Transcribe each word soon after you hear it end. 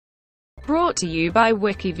Brought to you by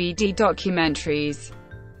WikiVidi documentaries.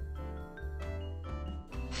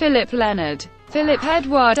 Philipp Lenard. Philipp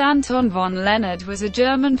Eduard Anton von Lenard was a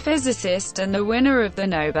German physicist and the winner of the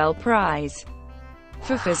Nobel Prize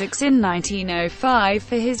for Physics in 1905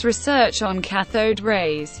 for his research on cathode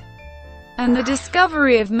rays and the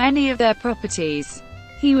discovery of many of their properties.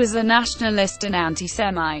 He was a nationalist and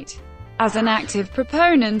anti-Semite. As an active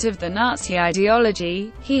proponent of the Nazi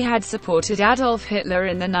ideology, he had supported Adolf Hitler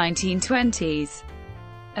in the 1920s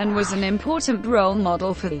and was an important role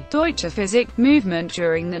model for the Deutsche Physik movement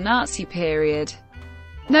during the Nazi period.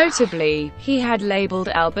 Notably, he had labeled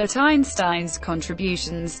Albert Einstein's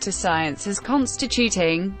contributions to science as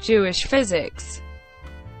constituting Jewish physics.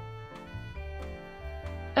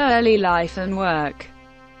 Early life and work.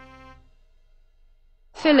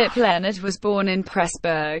 Philipp Lenard was born in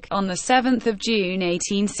Pressburg, on 7 June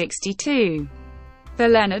 1862. The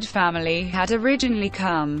Lenard family had originally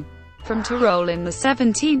come from Tyrol in the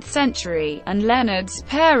 17th century, and Lenard's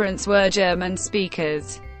parents were German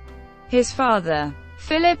speakers. His father,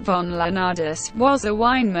 Philipp von Leonardus, was a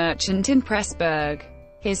wine merchant in Pressburg.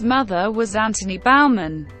 His mother was Antonie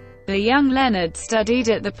Baumann. The young Lenard studied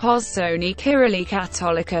at the Pozzoni Kyrilli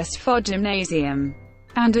Catholicus Gymnasium,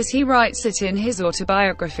 and as he writes it in his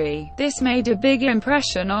autobiography, this made a big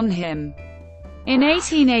impression on him. In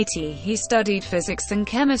 1880 he studied physics and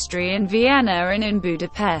chemistry in Vienna and in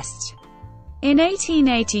Budapest. In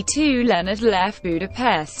 1882 Lenard left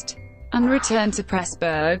Budapest and returned to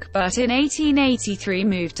Pressburg, but in 1883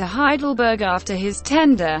 moved to Heidelberg after his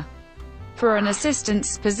tender for an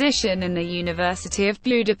assistant's position in the University of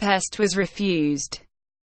Budapest was refused.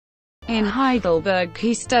 In Heidelberg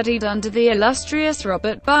he studied under the illustrious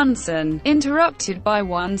Robert Bunsen, interrupted by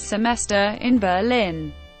one semester in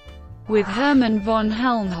Berlin with Hermann von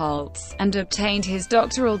Helmholtz, and obtained his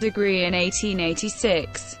doctoral degree in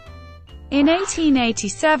 1886. In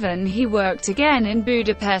 1887 he worked again in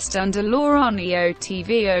Budapest under Laurentio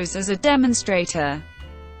Tvios as a demonstrator.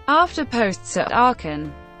 After posts at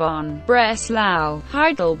Aachen, Bonn, Breslau,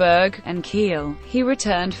 Heidelberg, and Kiel, he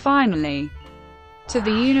returned finally to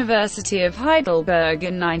the University of Heidelberg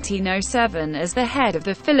in 1907 as the head of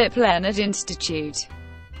the Philipp Lenard Institute.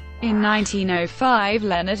 In 1905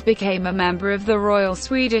 Lenard became a member of the Royal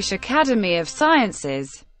Swedish Academy of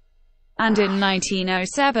Sciences, and in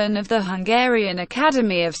 1907 of the Hungarian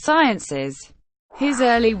Academy of Sciences. His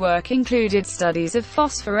early work included studies of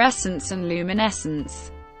phosphorescence and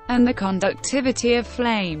luminescence, and the conductivity of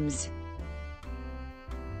flames.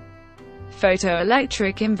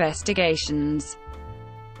 Photoelectric investigations.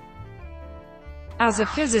 As a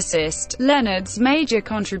physicist, Lenard's major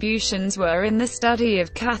contributions were in the study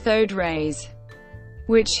of cathode rays,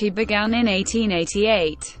 which he began in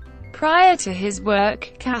 1888. Prior to his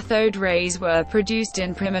work, cathode rays were produced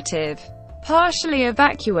in primitive, partially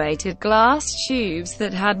evacuated glass tubes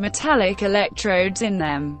that had metallic electrodes in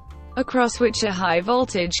them, across which a high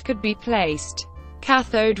voltage could be placed.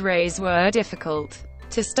 Cathode rays were difficult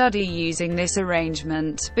to study using this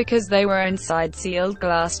arrangement, because they were inside sealed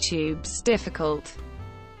glass tubes, difficult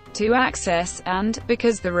to access, and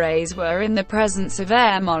because the rays were in the presence of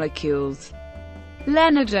air molecules.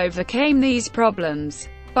 Lenard overcame these problems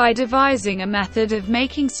by devising a method of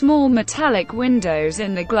making small metallic windows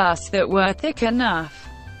in the glass that were thick enough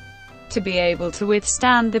to be able to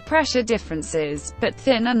withstand the pressure differences, but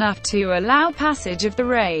thin enough to allow passage of the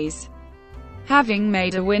rays. Having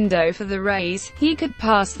made a window for the rays, he could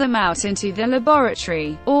pass them out into the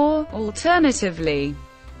laboratory, or, alternatively,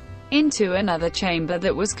 into another chamber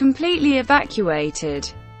that was completely evacuated.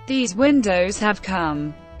 These windows have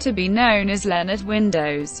come to be known as Lenard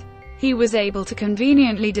windows. He was able to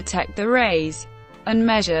conveniently detect the rays and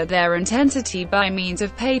measure their intensity by means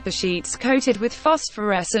of paper sheets coated with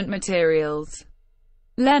phosphorescent materials.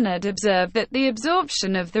 Lenard observed that the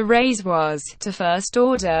absorption of the rays was, to first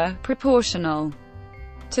order, proportional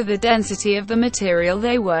to the density of the material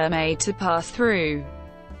they were made to pass through.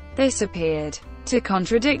 This appeared to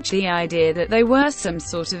contradict the idea that they were some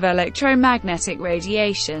sort of electromagnetic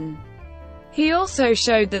radiation. He also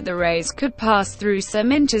showed that the rays could pass through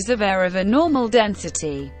some inches of air of a normal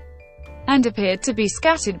density, and appeared to be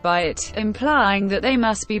scattered by it, implying that they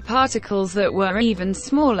must be particles that were even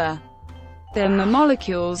smaller than the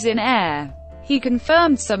molecules in air. He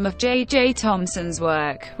confirmed some of J. Thomson's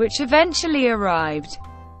work, which eventually arrived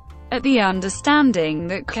at the understanding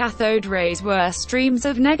that cathode rays were streams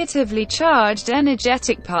of negatively charged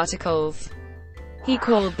energetic particles. He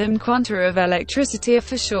called them quanta of electricity, or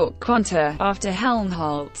for short quanta, after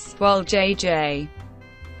Helmholtz, while J.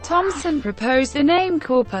 Thomson proposed the name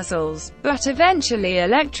corpuscles, but eventually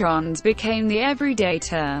electrons became the everyday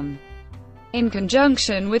term. in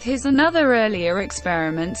conjunction with his and other earlier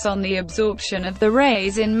experiments on the absorption of the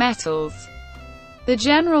rays in metals. The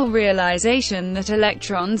general realization that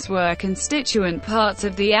electrons were constituent parts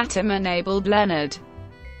of the atom enabled LENARD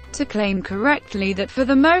to claim correctly that for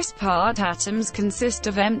the most part atoms consist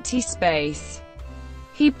of empty space.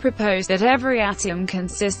 He proposed that every atom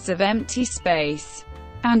consists of empty space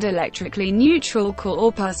and electrically neutral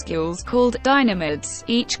corpuscles called dynamids,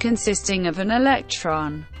 each consisting of an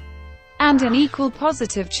electron and an equal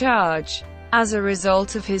positive charge. As a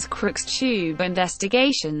result of his Crookes tube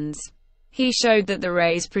investigations, he showed that the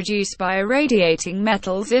rays produced by irradiating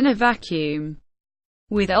metals in a vacuum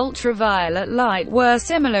with ultraviolet light were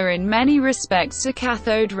similar in many respects to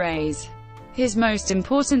cathode rays. His most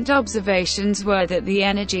important observations were that the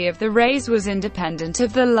energy of the rays was independent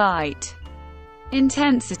of the light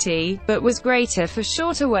intensity, but was greater for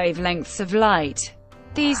shorter wavelengths of light.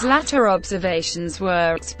 These latter observations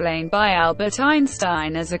were explained by Albert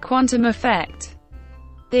Einstein as a quantum effect.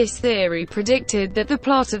 This theory predicted that the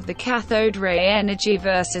plot of the cathode ray energy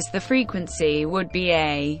versus the frequency would be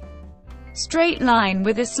a straight line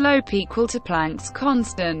with a slope equal to Planck's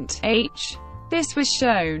constant, h. This was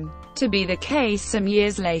shown to be the case some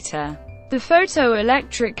years later. The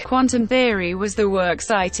photoelectric quantum theory was the work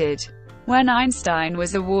cited when Einstein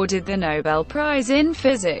was awarded the Nobel Prize in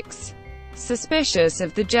Physics. Suspicious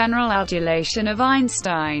of the general adulation of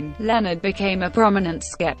Einstein, LENARD became a prominent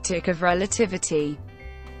skeptic of relativity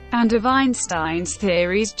and of Einstein's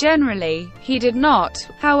theories generally. He did not,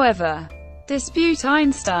 however, dispute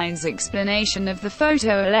Einstein's explanation of the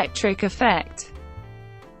photoelectric effect.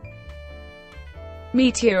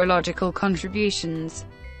 Meteorological contributions.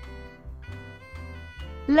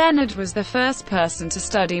 LENARD was the first person to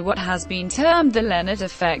study what has been termed the LENARD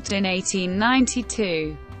effect in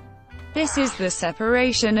 1892. This is the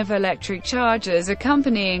separation of electric charges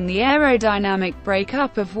accompanying the aerodynamic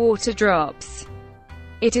breakup of water drops.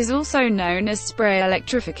 It is also known as spray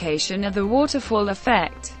electrification of the waterfall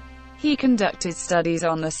effect. He conducted studies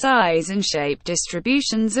on the size and shape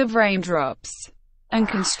distributions of raindrops, and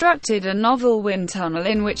constructed a novel wind tunnel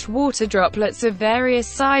in which water droplets of various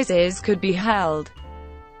sizes could be held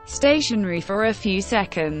stationary for a few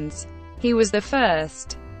seconds. He was the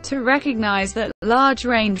first to recognize that large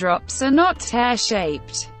raindrops are not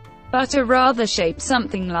tear-shaped, but are rather shaped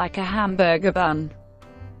something like a hamburger bun.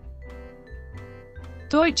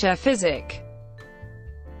 Deutsche Physik.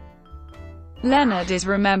 LENARD is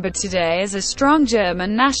remembered today as a strong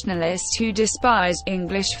German nationalist who despised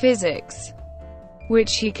English physics,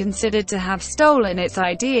 which he considered to have stolen its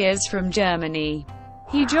ideas from Germany.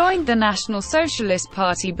 He joined the National Socialist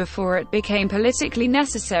Party before it became politically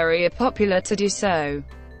necessary or popular to do so.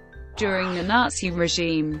 During the Nazi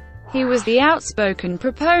regime, he was the outspoken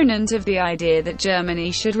proponent of the idea that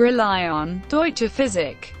Germany should rely on Deutsche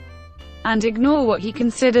Physik and ignore what he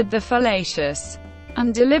considered the fallacious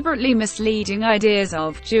and deliberately misleading ideas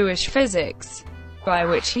of Jewish physics, by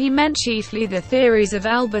which he meant chiefly the theories of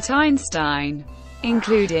Albert Einstein,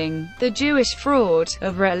 including the Jewish fraud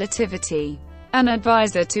of relativity. An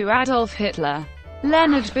advisor to Adolf Hitler,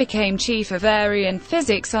 LENARD became chief of Aryan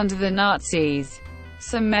physics under the Nazis.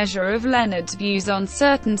 Some measure of LENARD's views on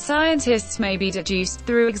certain scientists may be deduced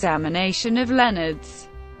through examination of LENARD's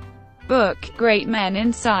book, Great Men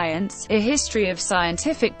in Science, A History of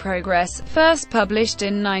Scientific Progress, first published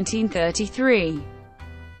in 1933.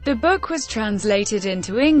 The book was translated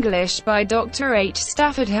into English by Dr. H.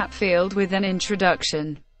 Stafford Hatfield with an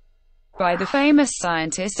introduction by the famous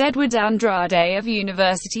scientist Edward Andrade of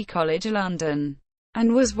University College London,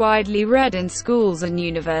 and was widely read in schools and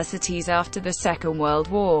universities after the Second World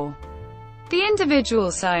War. The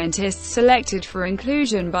individual scientists selected for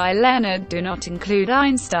inclusion by LENARD do not include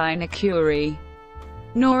Einstein or Curie,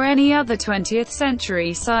 nor any other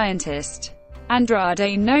 20th-century scientist.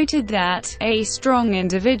 Andrade noted that, a strong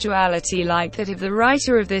individuality like that of the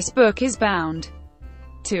writer of this book is bound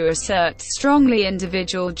to assert strongly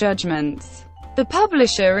individual judgments. The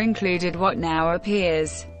publisher included what now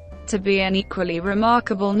appears to be an equally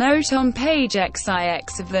remarkable note on page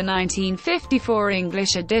XIX of the 1954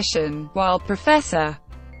 English edition. While Professor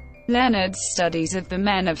LENARD's studies of the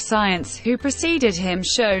men of science who preceded him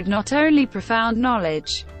showed not only profound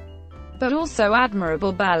knowledge, but also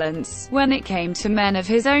admirable balance, when it came to men of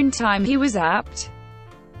his own time he was apt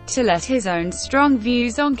to let his own strong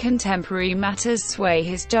views on contemporary matters sway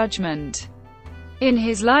his judgment. In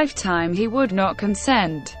his lifetime he would not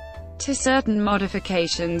consent to certain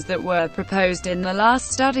modifications that were proposed in the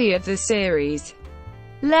last study of the series.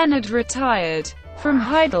 LENARD retired from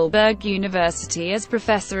Heidelberg University as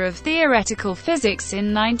professor of theoretical physics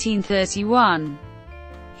in 1931.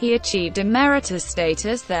 He achieved emeritus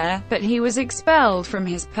status there, but he was expelled from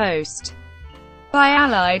his post by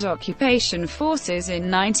Allied occupation forces in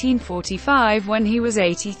 1945 when he was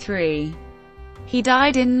 83. He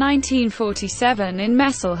died in 1947 in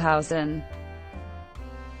Messelhausen.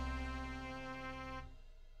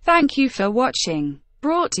 Thank you for watching.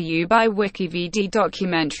 Brought to you by WikiVidi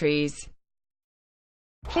Documentaries.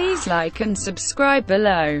 Please like and subscribe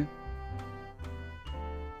below.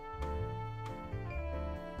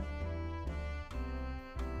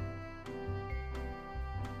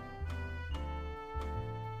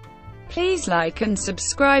 Please like and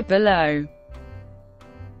subscribe below.